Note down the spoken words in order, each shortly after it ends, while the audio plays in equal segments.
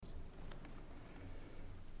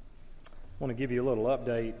want to give you a little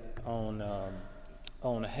update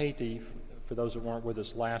on Haiti. For those that weren't with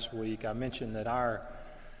us last week, I mentioned that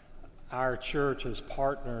our church has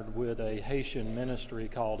partnered with a Haitian ministry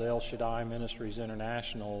called El Shaddai Ministries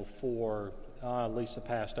International for at least the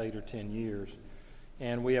past 8 or 10 years.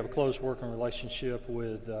 And we have a close working relationship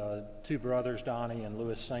with two brothers, Donnie and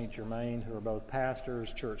Louis St. Germain, who are both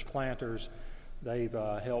pastors, church planters. They've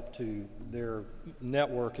helped to, their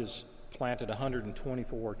network has planted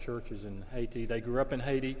 124 churches in Haiti. They grew up in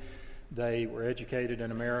Haiti. They were educated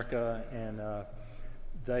in America, and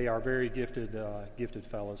they are very gifted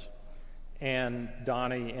fellows. And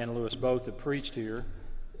Donnie and Louis both have preached here.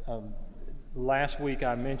 Last week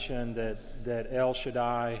I mentioned that El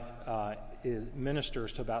Shaddai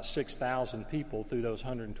ministers to about 6,000 people through those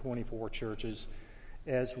 124 churches,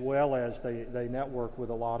 as well as they network with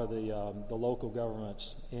a lot of the local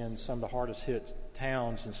governments in some of the hardest hit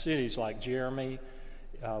towns and cities like Jeremy,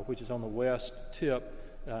 which is on the west tip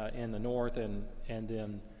in the north, and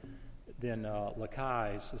then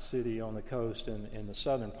Lakais, the city on the coast in the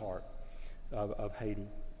southern part of Haiti.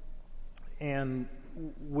 And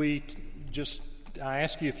I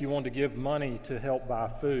asked you if you wanted to give money to help buy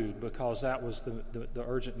food, because that was the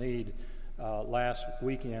urgent need last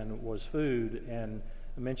weekend was food. And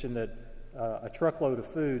I mentioned that a truckload of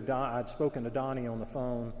food, I'd spoken to Donnie on the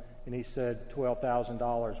phone, and he said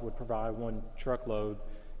 $12,000 would provide one truckload.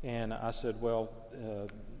 And I said, well,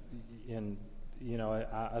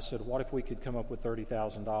 I said, what if we could come up with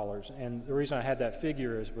 $30,000? And the reason I had that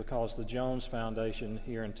figure is because the Jones Foundation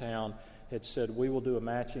here in town had said, we will do a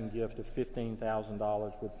matching gift of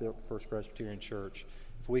 $15,000 with the First Presbyterian Church.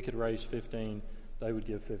 If we could raise 15, they would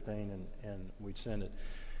give 15, and we'd send it.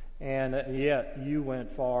 And yet you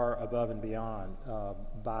went far above and beyond.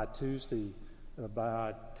 By Tuesday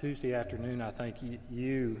afternoon, I think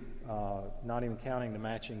you not even counting the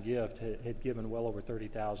matching gift, had given well over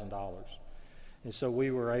 $30,000. And so we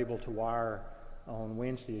were able to wire on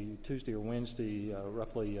Tuesday or Wednesday,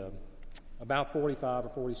 roughly about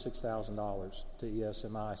 $45,000 or $46,000 to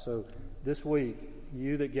ESMI. So this week,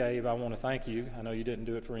 you that gave, I want to thank you. I know you didn't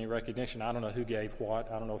do it for any recognition. I don't know who gave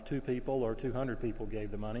what. I don't know if 2 people or 200 people gave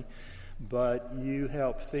the money. But you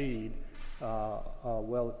helped feed,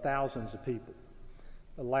 thousands of people.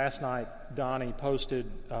 Last night, Donnie posted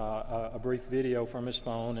a brief video from his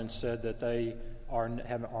phone and said that they are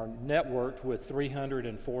networked with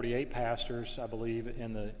 348 pastors, I believe,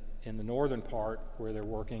 in the northern part where they're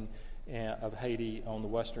working of Haiti on the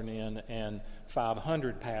western end, and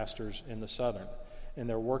 500 pastors in the southern. And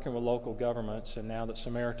they're working with local governments, and now that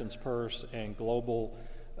Samaritan's Purse and Global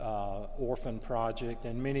Orphan Project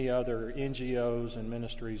and many other NGOs and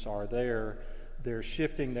ministries are there, they're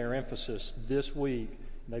shifting their emphasis this week.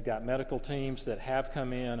 They've got medical teams that have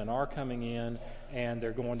come in and are coming in, and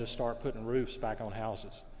they're going to start putting roofs back on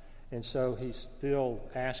houses. And so he's still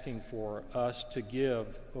asking for us to give.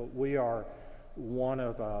 We are one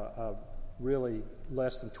of really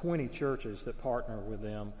less than 20 churches that partner with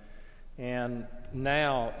them. And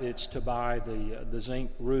now it's to buy the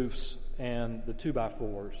zinc roofs and the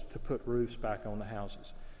 2x4s to put roofs back on the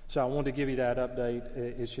houses. So I wanted to give you that update.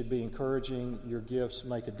 It should be encouraging. Your gifts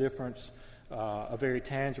make a difference, a very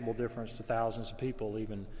tangible difference to thousands of people,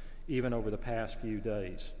 even over the past few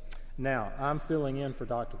days. Now, I'm filling in for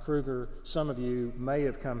Dr. Kruger. Some of you may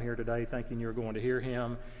have come here today thinking you were going to hear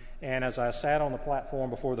him. And as I sat on the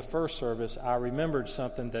platform before the first service, I remembered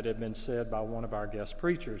something that had been said by one of our guest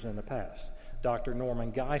preachers in the past. Dr.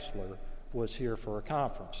 Norman Geisler was here for a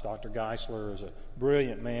conference. Dr. Geisler is a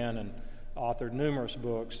brilliant man and authored numerous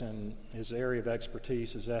books, and his area of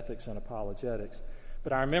expertise is ethics and apologetics.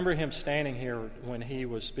 But I remember him standing here when he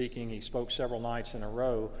was speaking. He spoke several nights in a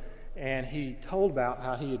row, and he told about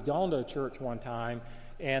how he had gone to a church one time,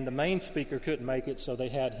 and the main speaker couldn't make it, so they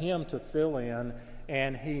had him to fill in.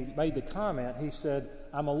 And he made the comment, he said,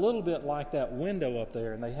 I'm a little bit like that window up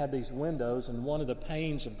there. And they had these windows, and one of the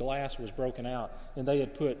panes of glass was broken out, and they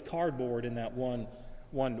had put cardboard in that one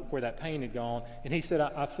where that pane had gone. And he said,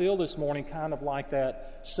 I feel this morning kind of like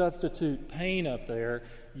that substitute pane up there.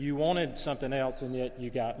 You wanted something else, and yet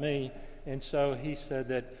you got me. And so he said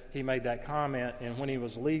that he made that comment, and when he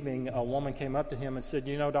was leaving, a woman came up to him and said,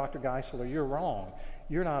 Dr. Geisler, you're wrong.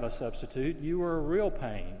 You're not a substitute. You were a real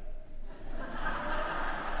pane.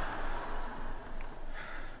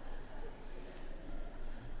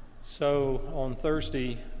 So on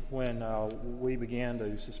Thursday, when we began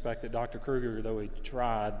to suspect that Dr. Kruger, though he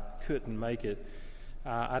tried, couldn't make it,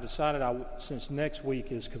 I decided since next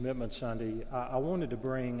week is Commitment Sunday, I wanted to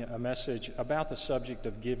bring a message about the subject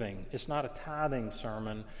of giving. It's not a tithing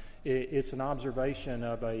sermon. It's an observation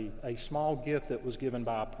of a small gift that was given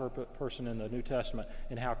by a person in the New Testament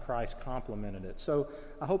and how Christ complemented it. So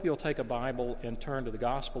I hope you'll take a Bible and turn to the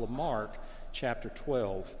Gospel of Mark, chapter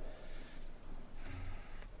 12.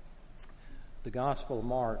 The Gospel of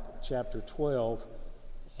Mark, chapter 12,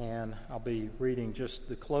 and I'll be reading just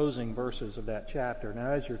the closing verses of that chapter.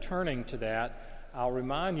 Now, as you're turning to that, I'll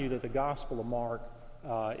remind you that the Gospel of Mark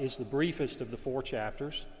is the briefest of the 4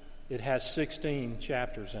 chapters. It has 16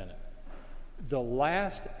 chapters in it. The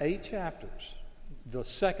last 8 chapters, the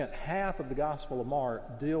second half of the Gospel of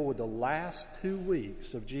Mark, deal with the last 2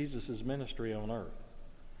 weeks of Jesus' ministry on earth.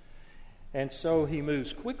 And so he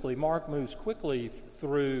moves quickly, Mark moves quickly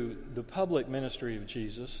through the public ministry of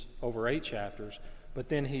Jesus over 8 chapters, but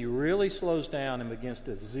then he really slows down and begins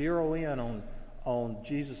to zero in on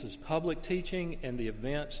Jesus' public teaching and the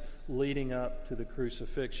events leading up to the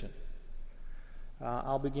crucifixion.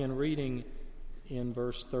 I'll begin reading in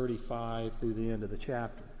verse 35 through the end of the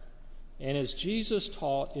chapter. And as Jesus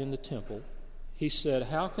taught in the temple, he said,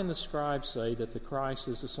 "How can the scribes say that the Christ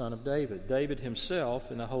is the son of David? David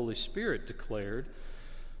himself in the Holy Spirit declared,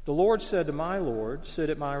 'The Lord said to my Lord,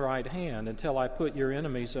 sit at my right hand until I put your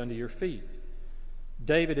enemies under your feet.'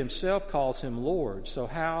 David himself calls him Lord, so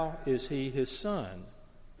how is he his son?"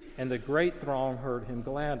 And the great throng heard him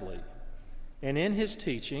gladly. And in his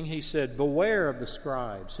teaching he said, "Beware of the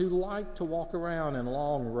scribes who like to walk around in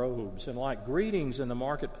long robes and like greetings in the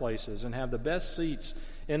marketplaces and have the best seats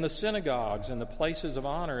in the synagogues and the places of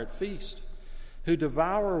honor at feast, who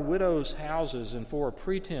devour widows' houses and for a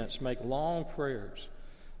pretense make long prayers.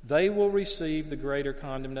 They will receive the greater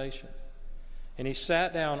condemnation." And he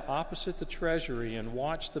sat down opposite the treasury and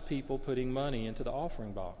watched the people putting money into the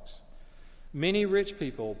offering box. Many rich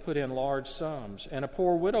people put in large sums, and a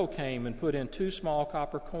poor widow came and put in 2 small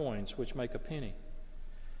copper coins, which make a penny.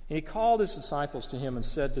 And he called his disciples to him and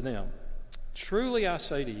said to them, "Truly I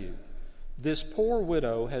say to you, this poor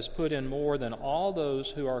widow has put in more than all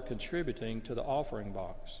those who are contributing to the offering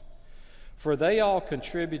box. For they all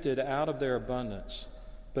contributed out of their abundance,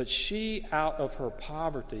 but she out of her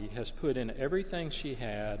poverty has put in everything she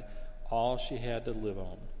had, all she had to live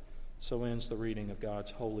on." So ends the reading of God's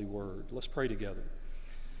holy word. Let's pray together.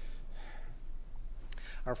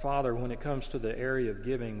 Our Father, when it comes to the area of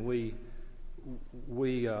giving, we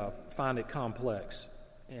find it complex,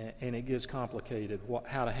 and it gets complicated.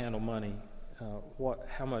 How to handle money,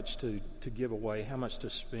 how much to give away, how much to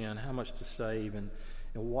spend, how much to save, and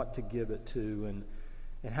what to give it to,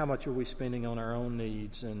 and how much are we spending on our own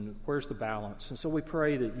needs, and where's the balance? And so we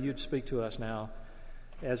pray that you'd speak to us now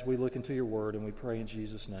as we look into your word, and we pray in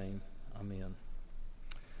Jesus' name. Amen.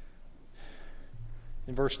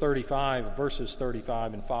 In verses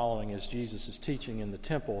 35 and following, as Jesus is teaching in the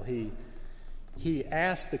temple, he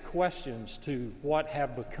asked the questions to what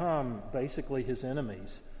have become basically his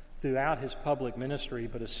enemies throughout his public ministry,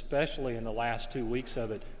 but especially in the last 2 weeks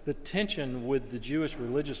of it. The tension with the Jewish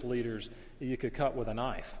religious leaders you could cut with a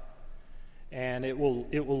knife, and it will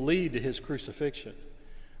lead to his crucifixion.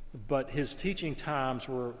 But his teaching times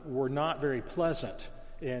were not very pleasant,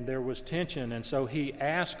 and there was tension, and so he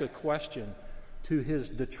asked a question to his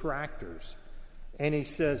detractors. And he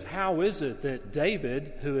says, how is it that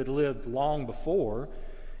David, who had lived long before,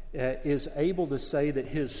 is able to say that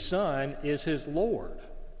his son is his Lord?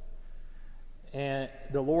 And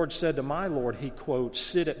the Lord said to my Lord, he quotes,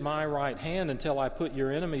 "Sit at my right hand until I put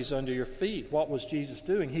your enemies under your feet." What was Jesus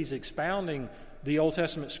doing? He's expounding the Old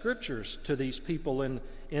Testament scriptures to these people in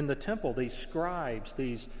the temple, these scribes,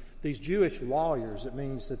 these Jewish lawyers. It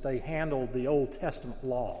means that they handled the Old Testament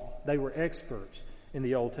law. They were experts in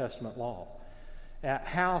the Old Testament law.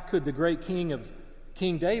 How could the great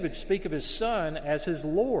King David speak of his son as his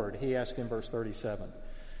Lord? He asked in verse 37.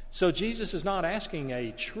 So Jesus is not asking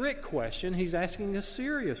a trick question. He's asking a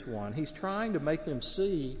serious one. He's trying to make them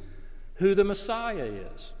see who the Messiah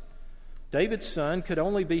is. David's son could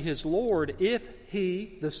only be his Lord if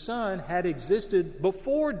he, the son, had existed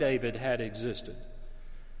before David had existed.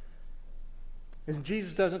 And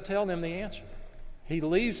Jesus doesn't tell them the answer. He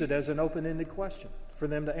leaves it as an open-ended question for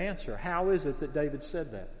them to answer. How is it that David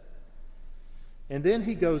said that? And then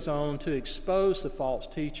he goes on to expose the false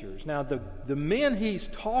teachers. Now, the men he's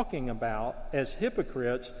talking about as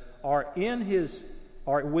hypocrites are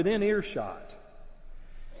within earshot.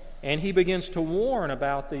 And he begins to warn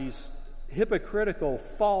about these hypocritical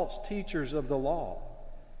false teachers of the law.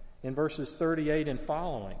 In verses 38 and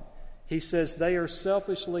following, he says they are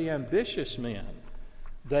selfishly ambitious men.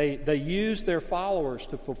 They use their followers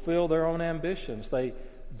to fulfill their own ambitions. They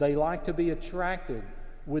like to be attracted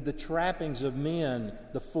with the trappings of men,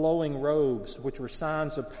 the flowing robes, which were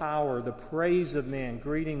signs of power, the praise of men,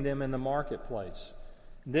 greeting them in the marketplace.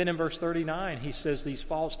 Then in verse 39, he says these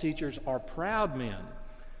false teachers are proud men.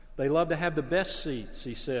 They love to have the best seats,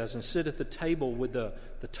 he says, and sit at the table with the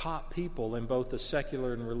top people in both the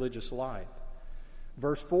secular and religious life.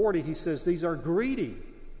 Verse 40, he says these are greedy.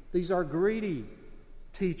 These are greedy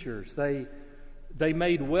teachers. They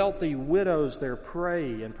made wealthy widows their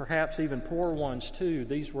prey, and perhaps even poor ones too.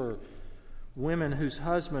 These were women whose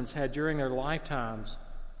husbands had during their lifetimes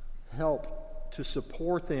helped to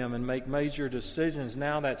support them and make major decisions.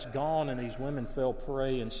 Now that's gone, and these women fell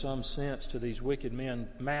prey in some sense to these wicked men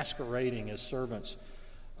masquerading as servants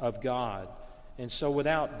of God. And so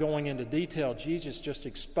without going into detail, Jesus just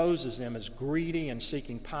exposes them as greedy and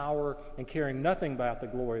seeking power and caring nothing about the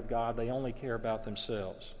glory of God. They only care about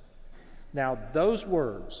themselves. Now those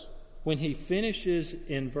words, when he finishes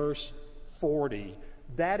in verse 40,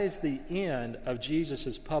 that is the end of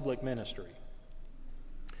Jesus' public ministry.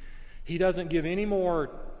 He doesn't give any more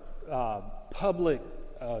public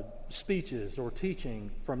speeches or teaching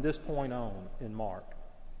from this point on in Mark.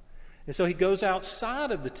 And so he goes outside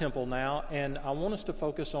of the temple now, and I want us to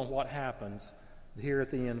focus on what happens here at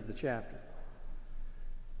the end of the chapter.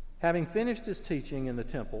 Having finished his teaching in the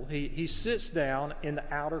temple, he sits down in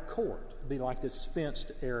the outer court. It'd be like this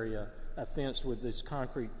fenced area, fenced with this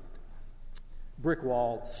concrete brick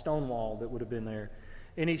wall, stone wall that would have been there.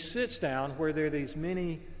 And he sits down where there are these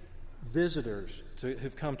many visitors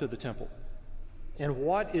who've come to the temple. And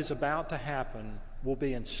what is about to happen will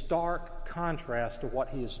be in stark contrast to what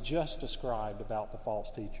he has just described about the false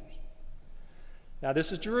teachers. Now,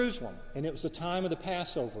 this is Jerusalem, and it was the time of the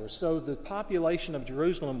Passover, so the population of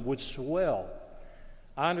Jerusalem would swell.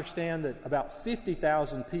 I understand that about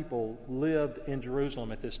 50,000 people lived in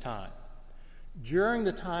Jerusalem at this time. During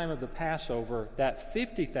the time of the Passover, that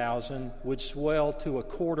 50,000 would swell to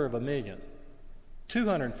 250,000.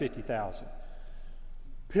 250,000.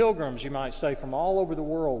 Pilgrims, you might say, from all over the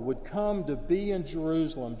world would come to be in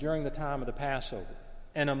Jerusalem during the time of the Passover.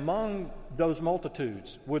 And among those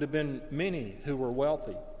multitudes would have been many who were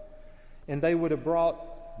wealthy. And they would have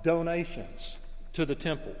brought donations to the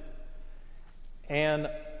temple. And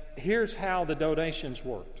here's how the donations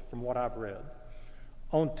worked, from what I've read.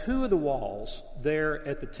 On two of the walls there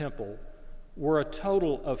at the temple were a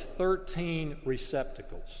total of 13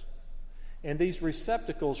 receptacles. And these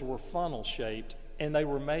receptacles were funnel-shaped, and they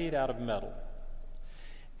were made out of metal.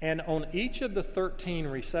 And on each of the 13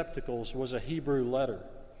 receptacles was a Hebrew letter.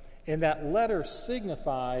 And that letter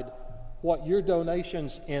signified what your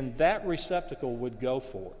donations in that receptacle would go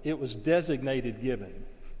for. It was designated giving.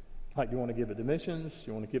 Like, you want to give it to missions,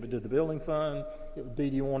 you want to give it to the building fund. It would be,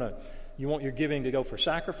 you want your giving to go for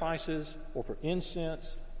sacrifices, or for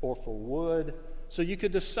incense, or for wood. So you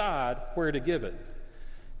could decide where to give it.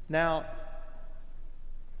 Now,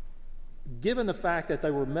 given the fact that they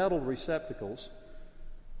were metal receptacles,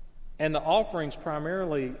 and the offerings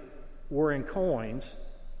primarily were in coins,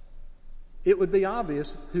 it would be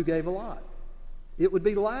obvious who gave a lot. It would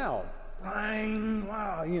be loud. Bang,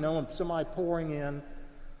 wow, and somebody pouring in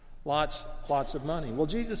lots of money. Well,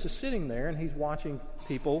 Jesus is sitting there, and he's watching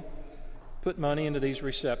people put money into these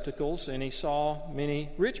receptacles, and he saw many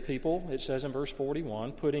rich people, it says in verse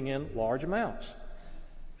 41, putting in large amounts.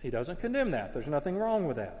 He doesn't condemn that. There's nothing wrong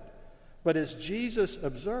with that. But as Jesus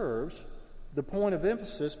observes, the point of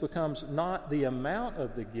emphasis becomes not the amount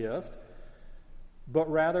of the gift,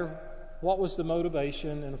 but rather what was the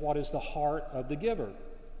motivation and what is the heart of the giver.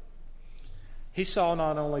 He saw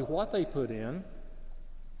not only what they put in,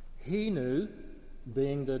 he knew,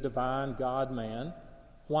 being the divine God-man,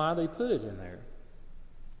 why they put it in there.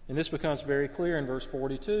 And this becomes very clear in verse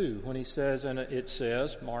 42 when he says, and it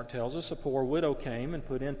says, Mark tells us, a poor widow came and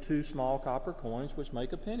put in 2 small copper coins, which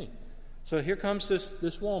make a penny. So here comes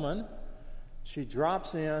this woman. She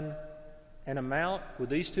drops in an amount with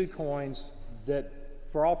these 2 coins that,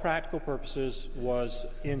 for all practical purposes, was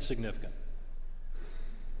insignificant.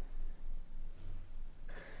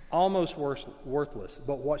 Almost worthless.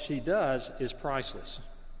 But what she does is priceless.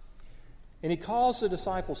 And he calls the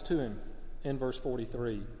disciples to him in verse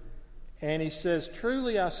 43. And he says,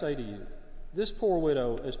 truly I say to you, this poor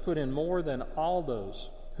widow has put in more than all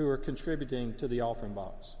those who are contributing to the offering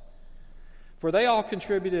box. For they all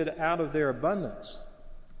contributed out of their abundance,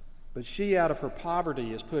 but she out of her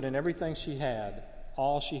poverty has put in everything she had,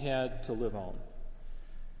 all she had to live on.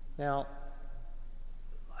 Now,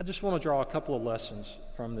 I just want to draw a couple of lessons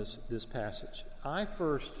from this passage. I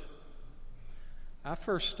first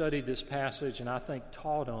studied this passage, and I think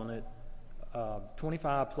taught on it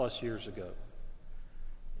 25 plus years ago.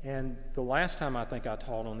 And the last time I think I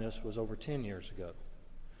taught on this was over 10 years ago.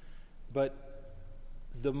 But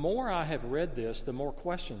the more I have read this, the more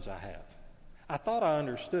questions I have. I thought I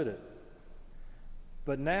understood it,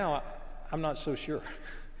 but now I'm not so sure,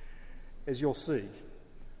 as you'll see,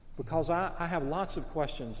 because I have lots of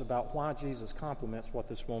questions about why Jesus compliments what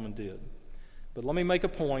this woman did. But let me make a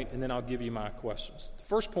point, and then I'll give you my questions. The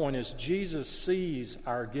first point is Jesus sees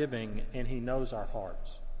our giving, and he knows our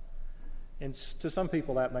hearts. And to some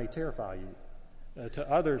people, that may terrify you. To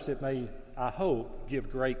others, it may, I hope, give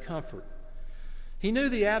great comfort. He knew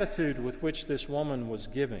the attitude with which this woman was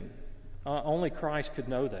giving. Only Christ could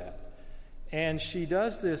know that. And she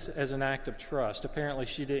does this as an act of trust. Apparently,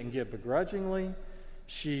 she didn't give begrudgingly.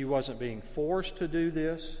 She wasn't being forced to do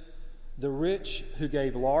this. The rich who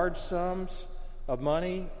gave large sums of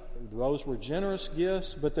money, those were generous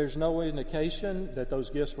gifts, but there's no indication that those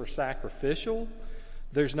gifts were sacrificial.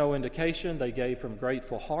 There's no indication they gave from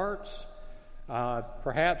grateful hearts.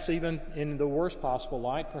 Perhaps even in the worst possible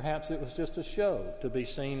light, perhaps it was just a show to be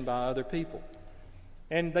seen by other people.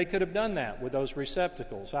 And they could have done that with those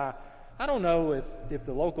receptacles. I don't know if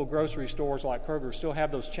the local grocery stores like Kroger still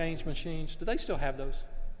have those change machines. Do they still have those?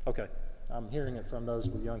 Okay. I'm hearing it from those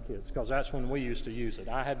with young kids because that's when we used to use it.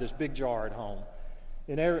 I had this big jar at home.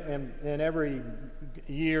 And every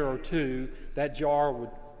year or two, that jar would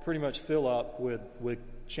pretty much fill up with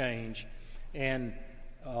change. And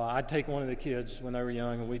I'd take one of the kids when they were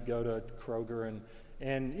young, and we'd go to Kroger.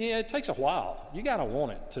 And yeah, it takes a while. You got to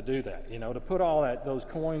want it to do that, to put all those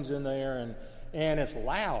coins in there. And it's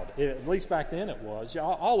loud. At least back then it was.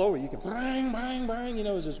 All over, you can bang, bang, bang,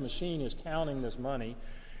 as this machine is counting this money.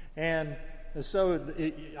 And so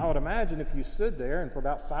I would imagine if you stood there and for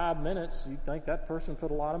about 5 minutes, you'd think that person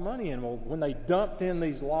put a lot of money in. Well, when they dumped in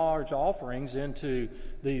these large offerings into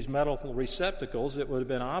these metal receptacles, it would have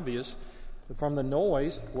been obvious from the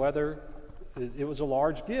noise whether it was a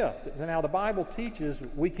large gift. Now, the Bible teaches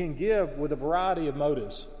we can give with a variety of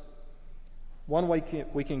motives. One way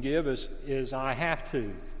we can give is I have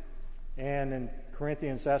to. And in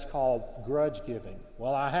Corinthians, that's called grudge giving.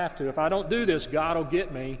 Well, I have to. If I don't do this, God will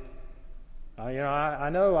get me. I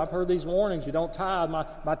know I've heard these warnings. You don't tithe,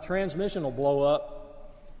 my transmission will blow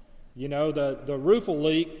up. The roof will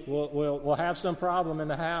leak. We'll have some problem in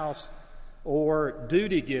the house. Or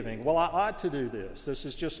duty giving. Well, I ought to do this. This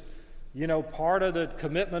is just, part of the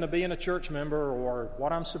commitment of being a church member, or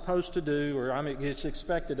what I'm supposed to do, or it's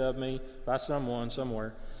expected of me by someone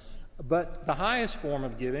somewhere. But the highest form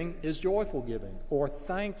of giving is joyful giving, or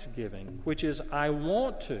thanksgiving, which is I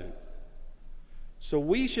want to. So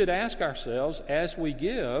we should ask ourselves as we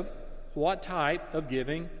give, what type of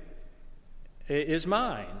giving is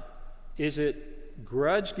mine? Is it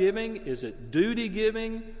grudge giving? Is it duty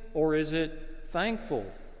giving? Or is it thankful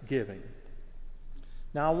giving?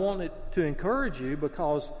 Now, I want it to encourage you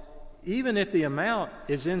because even if the amount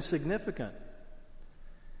is insignificant,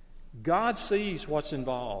 God sees what's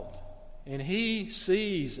involved. And He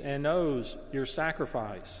sees and knows your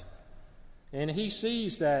sacrifice. And He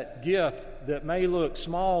sees that gift that may look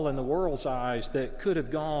small in the world's eyes that could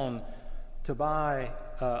have gone to buy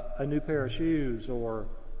a new pair of shoes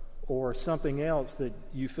or something else that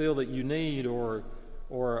you feel that you need or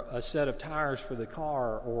a set of tires for the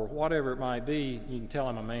car or whatever it might be. You can tell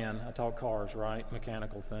I'm a man. I talk cars, right?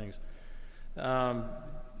 Mechanical things.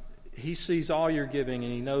 He sees all your giving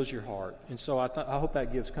and He knows your heart. And so I hope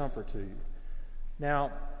that gives comfort to you.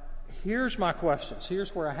 Now, here's my questions.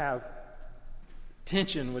 Here's where I have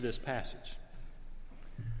tension with this passage.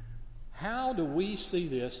 How do we see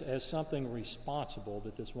this as something responsible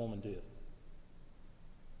that this woman did?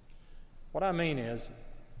 What I mean is,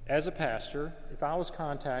 as a pastor, if I was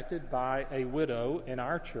contacted by a widow in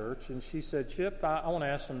our church and she said, Chip, I want to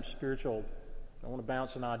ask some spiritual, I want to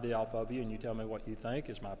bounce an idea off of you and you tell me what you think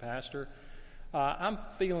as my pastor. I'm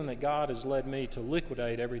feeling that God has led me to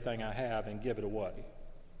liquidate everything I have and give it away.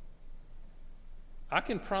 I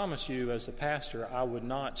can promise you as a pastor, I would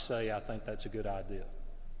not say I think that's a good idea.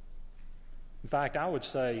 In fact, I would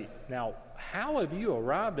say, now, how have you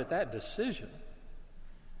arrived at that decision?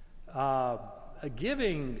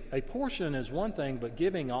 Giving a portion is one thing, but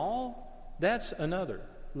giving all, that's another.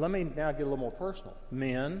 Let me now get a little more personal.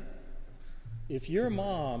 Men, if your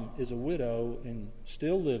mom is a widow and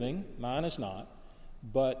still living, mine is not,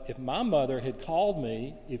 but if my mother had called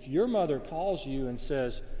me, if your mother calls you and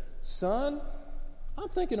says, son, I'm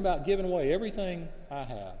thinking about giving away everything I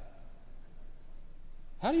have.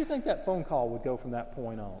 How do you think that phone call would go from that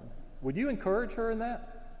point on? Would you encourage her in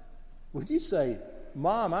that? Would you say,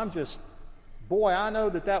 Mom, I know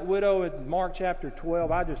that widow in Mark chapter 12,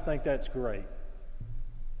 I just think that's great.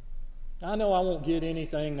 I know I won't get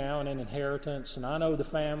anything now in an inheritance, and I know the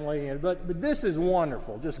family, but this is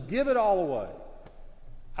wonderful. Just give it all away.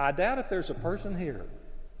 I doubt if there's a person here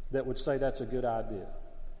that would say that's a good idea.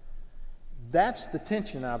 That's the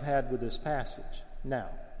tension I've had with this passage. Now,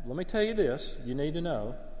 let me tell you this, you need to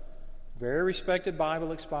know. Very respected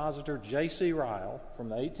Bible expositor J.C. Ryle from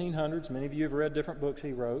the 1800s. Many of you have read different books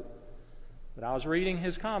he wrote. But I was reading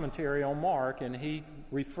his commentary on Mark, and he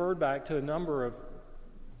referred back to a number of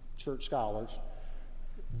church scholars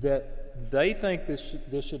that they think this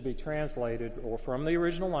should be translated, or from the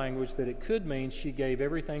original language, that it could mean she gave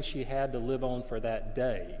everything she had to live on for that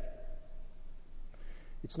day.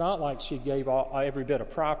 It's not like she gave every bit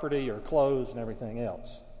of property or clothes and everything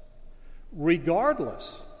else.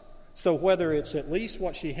 Regardless, so whether it's at least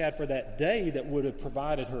what she had for that day that would have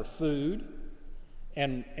provided her food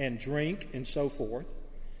and drink and so forth,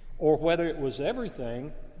 or whether it was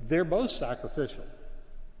everything, they're both sacrificial.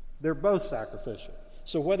 They're both sacrificial.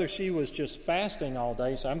 So whether she was just fasting all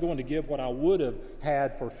day, so I'm going to give what I would have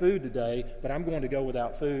had for food today, but I'm going to go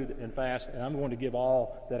without food and fast, and I'm going to give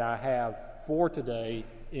all that I have for today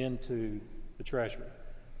into the treasury.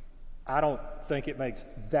 I don't think it makes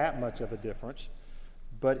that much of a difference.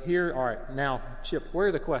 But here, all right, now, Chip, where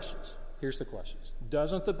are the questions? Here's the questions.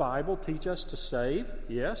 Doesn't the Bible teach us to save?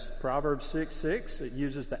 Yes. Proverbs 6:6, it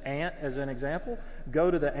uses the ant as an example.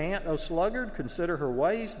 Go to the ant, O sluggard, consider her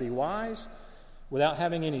ways, be wise. Without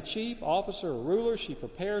having any chief, officer, or ruler, she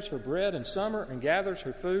prepares her bread in summer and gathers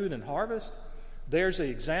her food in harvest. There's the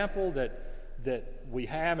example that we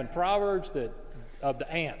have in Proverbs of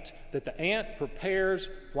the ant, that the ant prepares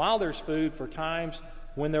while there's food for times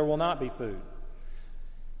when there will not be food.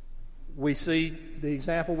 We see the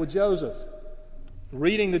example with Joseph,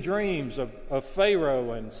 reading the dreams of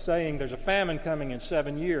Pharaoh and saying there's a famine coming in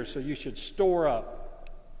 7 years, so you should store up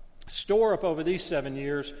over these 7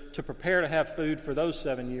 years to prepare to have food for those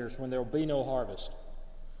 7 years when there will be no harvest.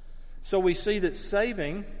 So we see that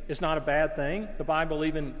saving is not a bad thing. The Bible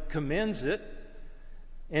even commends it.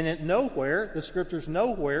 And the Scriptures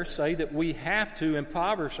nowhere say that we have to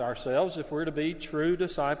impoverish ourselves if we're to be true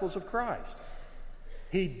disciples of Christ.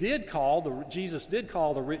 Jesus did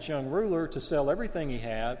call the rich young ruler to sell everything he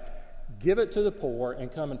had, give it to the poor,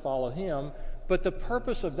 and come and follow him. But the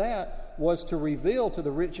purpose of that was to reveal to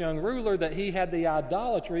the rich young ruler that he had the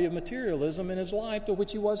idolatry of materialism in his life to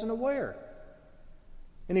which he wasn't aware.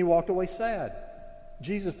 And he walked away sad.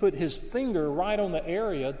 Jesus put his finger right on the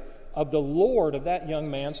area of the Lord of that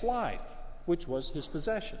young man's life, which was his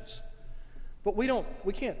possessions. But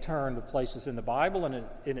we can't turn to places in the Bible and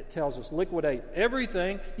it tells us liquidate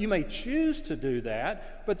everything. You may choose to do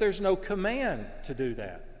that, but there's no command to do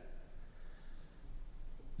that.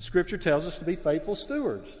 Scripture tells us to be faithful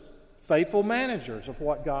stewards, faithful managers of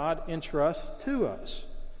what God entrusts to us.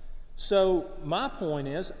 So my point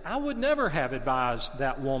is, I would never have advised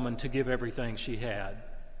that woman to give everything she had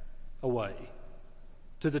away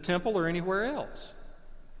to the temple or anywhere else.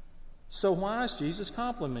 So why is Jesus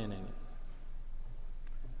complimenting it?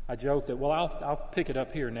 I joke that, I'll pick it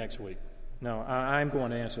up here next week. No, I'm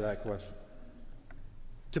going to answer that question.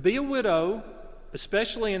 To be a widow,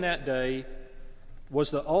 especially in that day,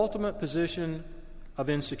 was the ultimate position of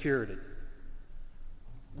insecurity.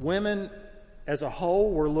 Women as a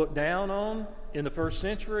whole were looked down on in the first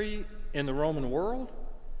century in the Roman world.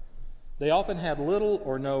 They often had little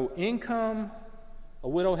or no income. A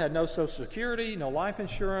widow had no Social Security, no life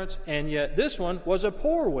insurance, and yet this one was a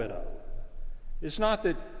poor widow. It's not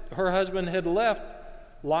that her husband had left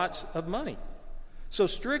lots of money. So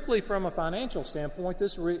strictly from a financial standpoint,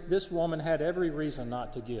 this woman had every reason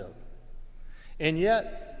not to give. And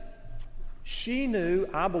yet, she knew,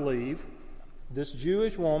 I believe, this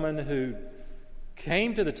Jewish woman who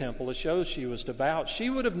came to the temple, it shows she was devout, she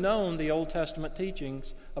would have known the Old Testament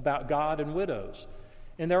teachings about God and widows.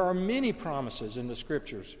 And there are many promises in the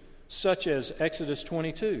Scriptures, such as Exodus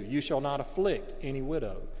 22, you shall not afflict any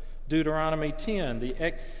widow. Deuteronomy 10,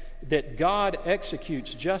 that God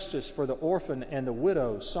executes justice for the orphan and the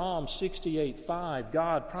widow. Psalm 68:5,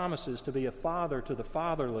 God promises to be a father to the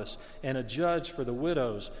fatherless and a judge for the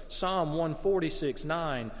widows. Psalm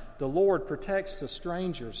 146:9, the Lord protects the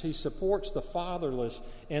strangers. He supports the fatherless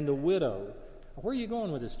and the widow. Where are you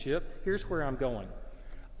going with this, Chip? Here's where I'm going.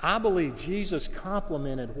 I believe Jesus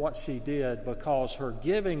complimented what she did because her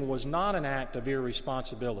giving was not an act of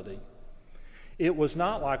irresponsibility. It was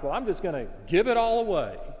not like, I'm just going to give it all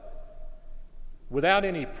away. Without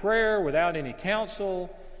any prayer, without any counsel,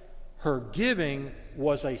 her giving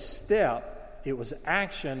was a step, it was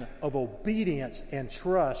action of obedience and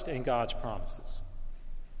trust in God's promises.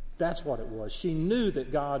 That's what it was. She knew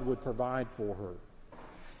that God would provide for her.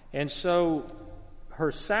 And so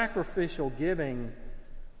her sacrificial giving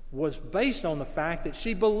was based on the fact that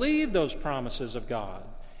she believed those promises of God.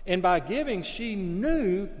 And by giving, she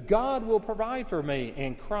knew God will provide for me,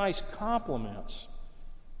 and Christ complements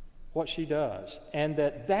what she does. And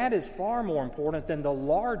that is far more important than the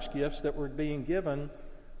large gifts that were being given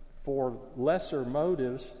for lesser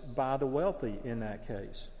motives by the wealthy in that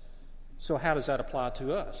case. So how does that apply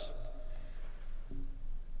to us?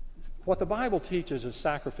 What the Bible teaches is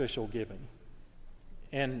sacrificial giving.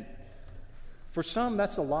 And for some,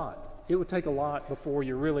 that's a lot. It would take a lot before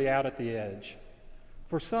you're really out at the edge.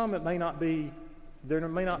 For some, there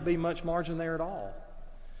may not be much margin there at all.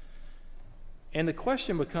 And the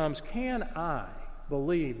question becomes, can I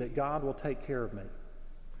believe that God will take care of me?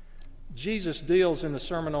 Jesus deals in the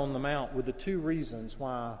Sermon on the Mount with the two reasons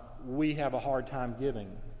why we have a hard time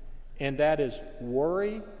giving. And that is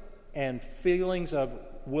worry and feelings of,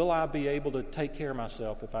 will I be able to take care of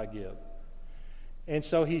myself if I give? And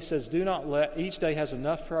so he says, do not let, each day has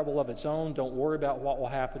enough trouble of its own. Don't worry about what will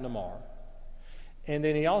happen tomorrow. And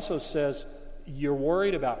then he also says, you're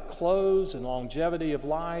worried about clothes and longevity of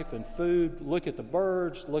life and food. Look at the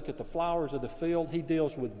birds, look at the flowers of the field. He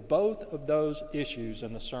deals with both of those issues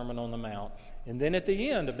in the Sermon on the Mount. And then at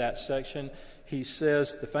the end of that section, he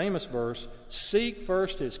says the famous verse, seek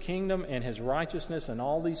first his kingdom and his righteousness, and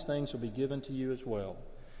all these things will be given to you as well.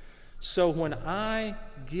 So when I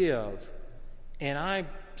give and I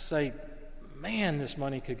say, man, this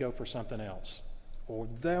money could go for something else, or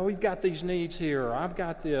we've got these needs here, or I've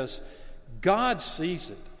got this, God sees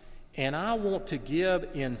it, and I want to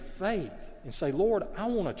give in faith and say, Lord, I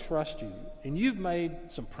want to trust you, and you've made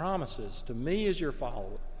some promises to me as your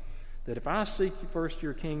follower, that if I seek first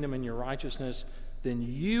your kingdom and your righteousness, then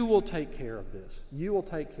you will take care of this. You will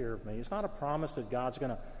take care of me. It's not a promise that God's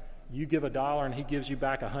going to, you give $1 and he gives you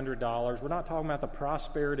back $100. We're not talking about the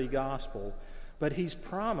prosperity gospel, but he's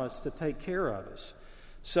promised to take care of us.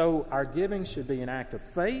 So our giving should be an act of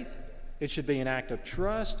faith, it should be an act of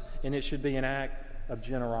trust, and it should be an act of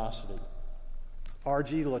generosity.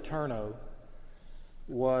 R.G. Letourneau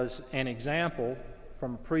was an example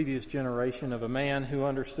from a previous generation of a man who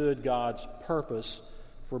understood God's purpose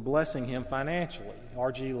for blessing him financially.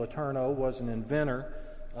 R.G. Letourneau was an inventor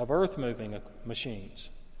of earth-moving machines.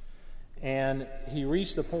 And he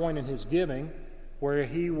reached the point in his giving where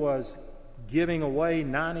he was giving away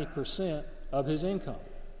 90% of his income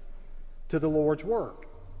to the Lord's work.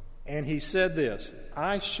 And he said this,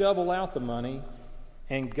 I shovel out the money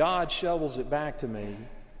and God shovels it back to me,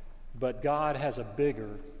 but God has a bigger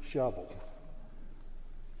shovel.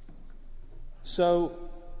 So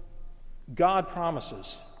God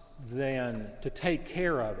promises then to take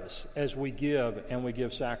care of us as we give and we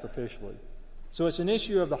give sacrificially. So it's an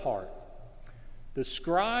issue of the heart. The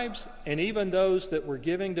scribes and even those that were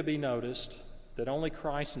giving to be noticed, that only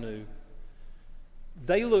Christ knew,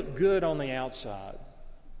 they looked good on the outside,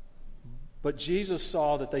 but Jesus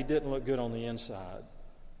saw that they didn't look good on the inside.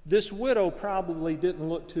 This widow probably didn't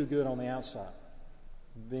look too good on the outside,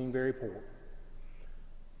 being very poor,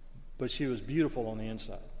 but she was beautiful on the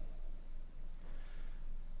inside.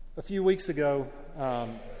 A few weeks ago, I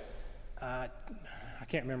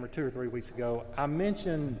can't remember, 2 or 3 weeks ago, I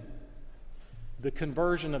mentioned the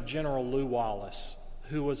conversion of General Lew Wallace,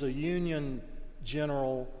 who was a Union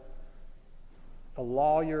general, a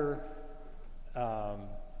lawyer,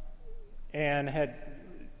 and had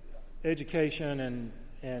education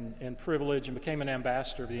and privilege, and became an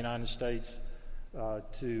ambassador of the United States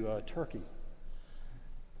to Turkey.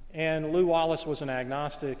 And Lew Wallace was an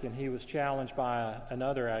agnostic, and he was challenged by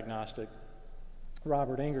another agnostic,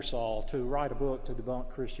 Robert Ingersoll, to write a book to debunk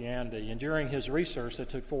Christianity. And during his research that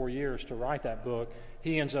took 4 years to write that book,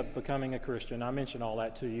 he ends up becoming a Christian. I mentioned all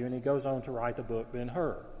that to you, and he goes on to write the book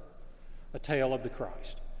Ben-Hur, A Tale of the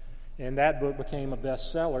Christ. And that book became a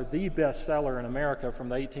bestseller, the bestseller in America from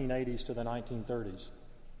the 1880s to the 1930s.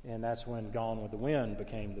 And that's when Gone with the Wind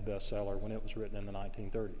became the bestseller, when it was written in the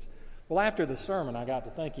 1930s. Well, after the sermon, I got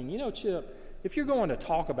to thinking, Chip, if you're going to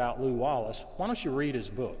talk about Lew Wallace, why don't you read his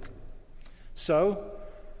book? So,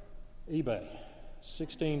 eBay,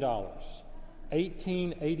 $16,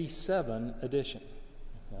 1887 edition.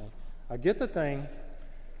 Okay. I get the thing,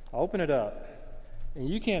 I open it up, and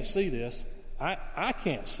you can't see this. I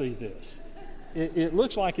can't see this. It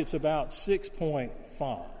looks like it's about 6-point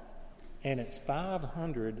font, and it's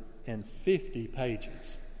 550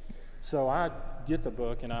 pages. So I get the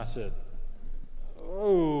book, and I said,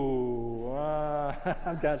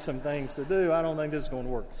 I've got some things to do. I don't think this is going to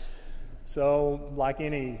work. So, like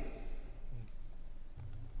any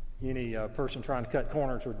person trying to cut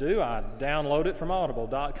corners would do, I download it from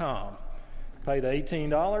audible.com. pay the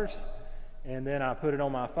 $18, and then I put it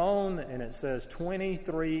on my phone, and it says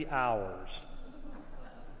 23 hours.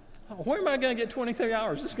 Oh, where am I going to get 23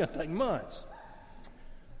 hours? This is going to take months.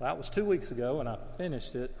 Well, that was 2 weeks ago, and I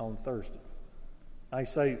finished it on Thursday. I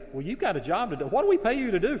say, well, you've got a job to do. What do we pay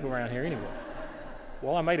you to do around here anyway?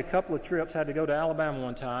 Well, I made a couple of trips, had to go to Alabama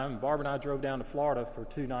one time. Barb and I drove down to Florida for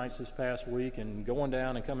 2 nights this past week, and going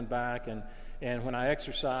down and coming back, and when I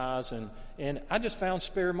exercise, and I just found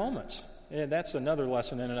spare moments. And that's another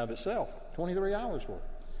lesson in and of itself, 23 hours worth.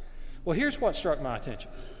 Well, here's what struck my attention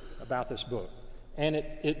about this book. And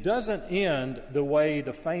it doesn't end the way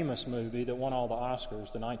the famous movie that won all the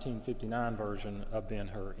Oscars, the 1959 version of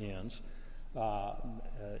Ben-Hur, ends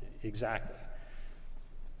exactly.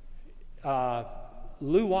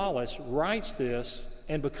 Lew Wallace writes this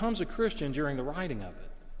and becomes a Christian during the writing of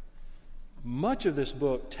it. Much of this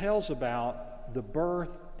book tells about the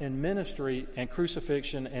birth and ministry and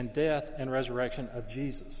crucifixion and death and resurrection of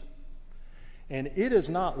Jesus. And it is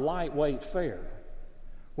not lightweight fare.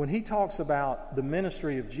 When he talks about the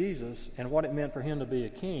ministry of Jesus and what it meant for him to be a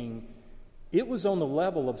king, it was on the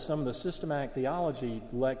level of some of the systematic theology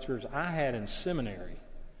lectures I had in seminary.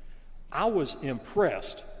 I was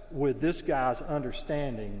impressed with this guy's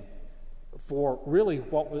understanding for really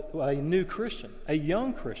what was a new Christian, a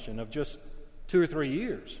young Christian of just 2 or 3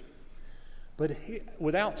 years. But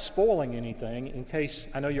without spoiling anything, in case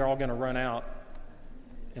I know you're all going to run out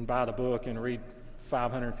and buy the book and read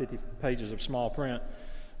 550 pages of small print,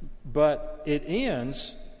 but it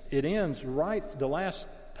ends right, the last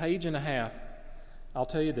page and a half. I'll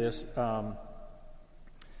tell you this.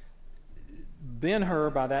 Ben-Hur,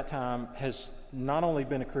 by that time, has not only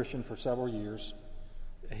been a Christian for several years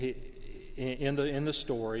in the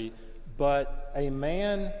story, but a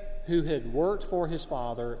man who had worked for his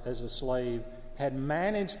father as a slave, had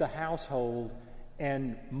managed the household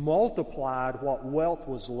and multiplied what wealth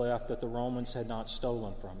was left that the Romans had not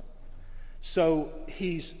stolen from it. So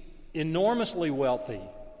he's enormously wealthy.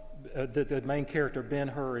 The main character,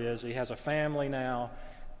 Ben-Hur, is. He has a family now.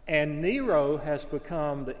 And Nero has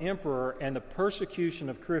become the emperor, and the persecution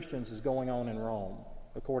of Christians is going on in Rome,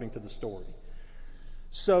 according to the story.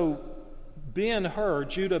 So Ben-Hur,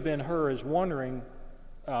 Judah Ben-Hur, is wondering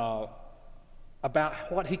about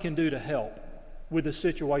what he can do to help with the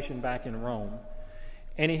situation back in Rome.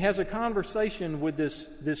 And he has a conversation with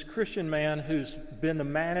this Christian man who's been the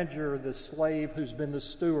manager, the slave, who's been the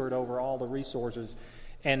steward over all the resources,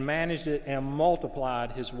 and managed it and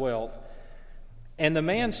multiplied his wealth. And the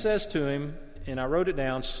man says to him, and I wrote it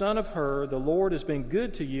down, "Son of Hur, the Lord has been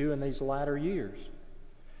good to you in these latter years.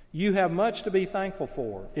 You have much to be thankful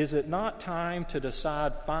for. Is it not time to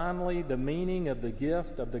decide finally the meaning of the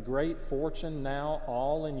gift of the great fortune now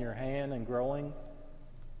all in your hand and growing?"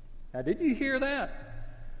 Now, did you hear that?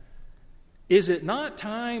 Is it not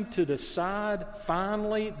time to decide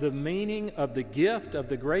finally the meaning of the gift of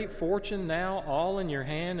the great fortune now all in your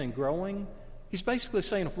hand and growing? He's basically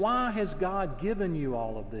saying, why has God given you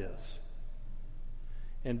all of this?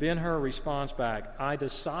 And Ben-Hur responds back, "I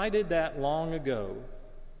decided that long ago.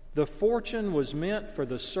 The fortune was meant for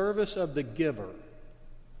the service of the giver.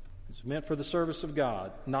 It's meant for the service of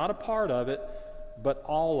God. Not a part of it, but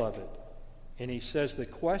all of it." And he says, the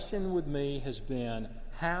question with me has been,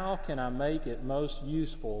 how can I make it most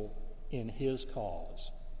useful in his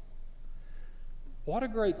cause? What a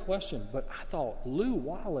great question. But I thought Lew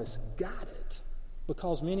Wallace got it,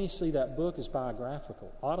 because many see that book as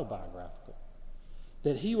autobiographical.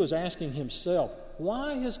 That he was asking himself,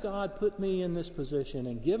 why has God put me in this position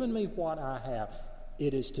and given me what I have?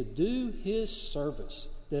 It is to do his service,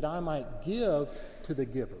 that I might give to the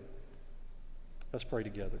giver. Let's pray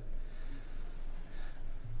together.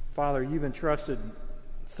 Father, you've entrusted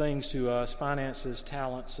things to us, finances,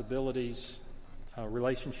 talents, abilities,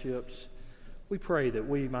 relationships. We pray that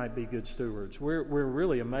we might be good stewards. We're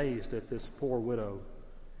really amazed at this poor widow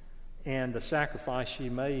and the sacrifice she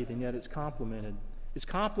made, and yet it's complimented. It's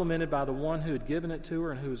complimented by the one who had given it to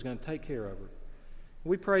her and who was going to take care of her.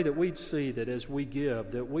 We pray that we'd see that as we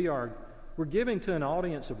give, that we're giving to an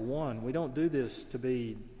audience of one. We don't do this to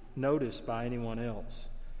be noticed by anyone else,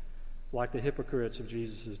 like the hypocrites of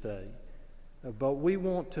Jesus' day. But we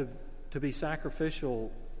want to be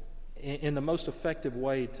sacrificial in the most effective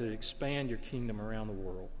way to expand your kingdom around the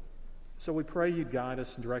world. So we pray you guide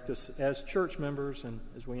us and direct us as church members and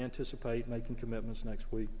as we anticipate making commitments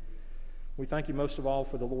next week. We thank you most of all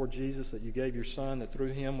for the Lord Jesus, that you gave your Son, that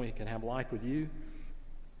through him we can have life with you,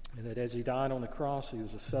 and that as he died on the cross, he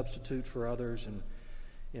was a substitute for others,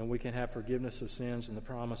 and we can have forgiveness of sins and the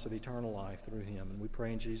promise of eternal life through him. And we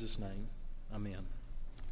pray in Jesus' name. Amen.